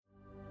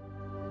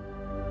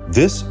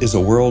This is a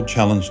World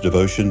Challenge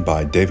devotion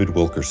by David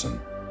Wilkerson.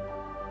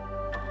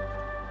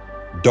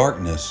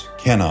 Darkness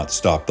cannot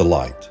stop the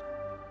light.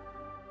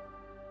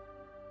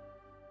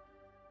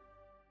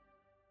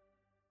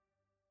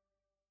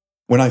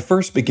 When I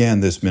first began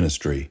this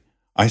ministry,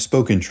 I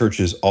spoke in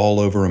churches all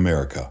over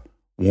America,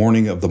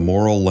 warning of the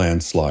moral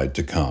landslide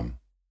to come.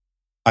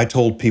 I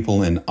told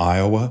people in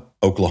Iowa,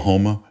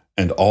 Oklahoma,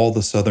 and all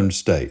the southern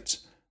states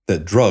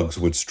that drugs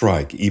would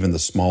strike even the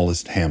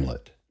smallest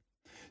hamlet.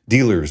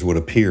 Dealers would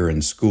appear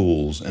in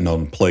schools and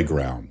on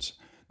playgrounds,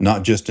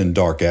 not just in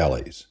dark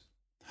alleys.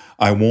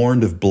 I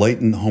warned of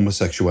blatant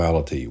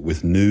homosexuality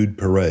with nude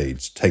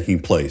parades taking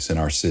place in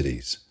our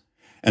cities.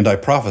 And I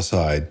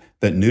prophesied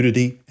that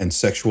nudity and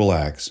sexual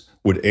acts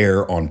would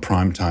air on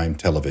primetime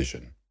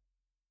television.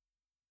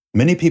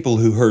 Many people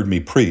who heard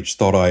me preach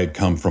thought I had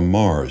come from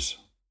Mars.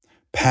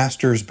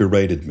 Pastors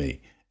berated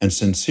me, and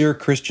sincere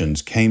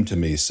Christians came to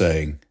me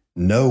saying,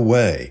 "No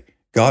way,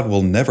 God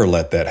will never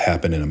let that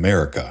happen in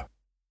America."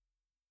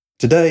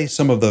 Today,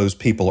 some of those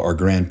people are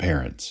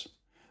grandparents.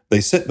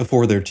 They sit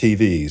before their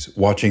TVs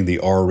watching the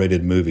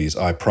R-rated movies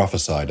I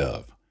prophesied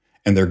of,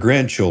 and their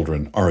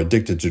grandchildren are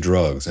addicted to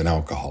drugs and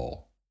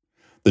alcohol.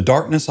 The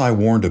darkness I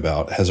warned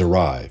about has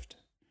arrived.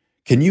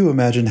 Can you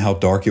imagine how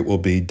dark it will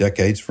be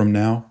decades from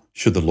now,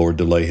 should the Lord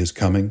delay His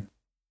coming?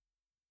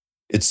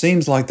 It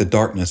seems like the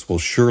darkness will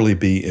surely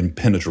be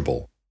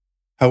impenetrable.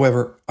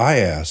 However, I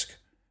ask,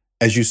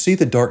 as you see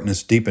the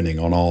darkness deepening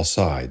on all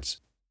sides,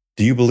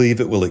 do you believe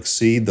it will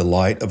exceed the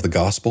light of the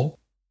gospel?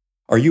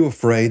 Are you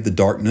afraid the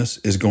darkness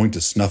is going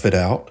to snuff it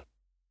out?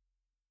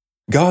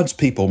 God's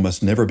people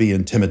must never be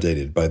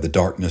intimidated by the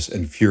darkness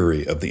and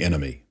fury of the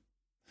enemy.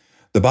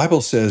 The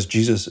Bible says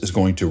Jesus is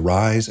going to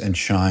rise and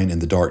shine in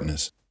the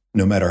darkness,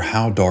 no matter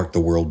how dark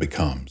the world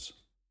becomes.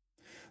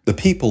 The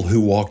people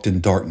who walked in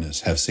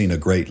darkness have seen a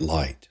great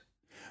light.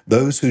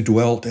 Those who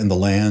dwelt in the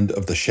land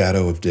of the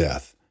shadow of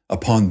death,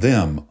 upon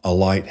them a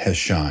light has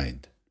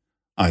shined.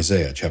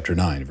 Isaiah chapter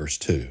 9, verse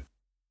 2.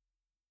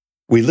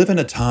 We live in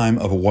a time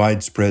of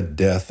widespread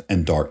death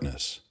and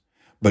darkness,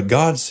 but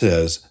God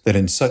says that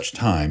in such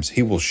times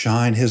He will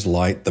shine His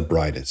light the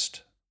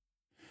brightest.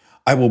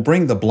 I will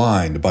bring the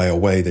blind by a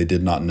way they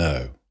did not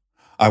know.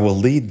 I will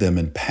lead them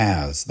in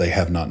paths they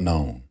have not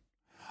known.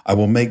 I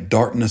will make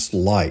darkness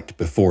light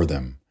before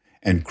them,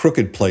 and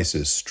crooked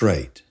places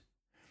straight.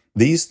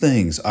 These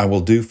things I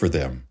will do for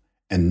them,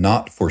 and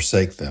not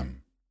forsake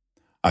them.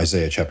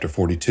 Isaiah chapter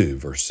 42,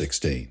 verse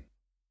 16.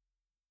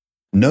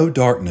 No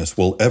darkness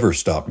will ever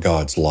stop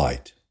God's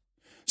light.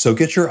 So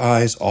get your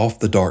eyes off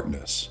the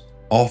darkness,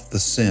 off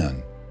the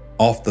sin,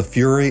 off the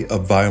fury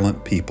of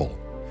violent people,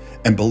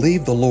 and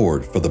believe the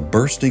Lord for the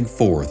bursting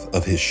forth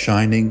of His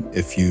shining,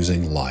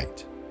 effusing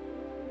light.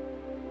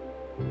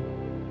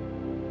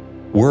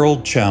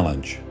 World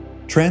Challenge: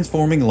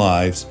 Transforming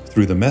Lives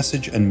Through the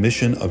Message and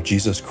Mission of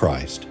Jesus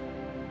Christ.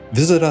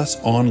 Visit us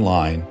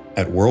online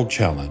at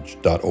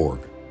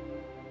worldchallenge.org.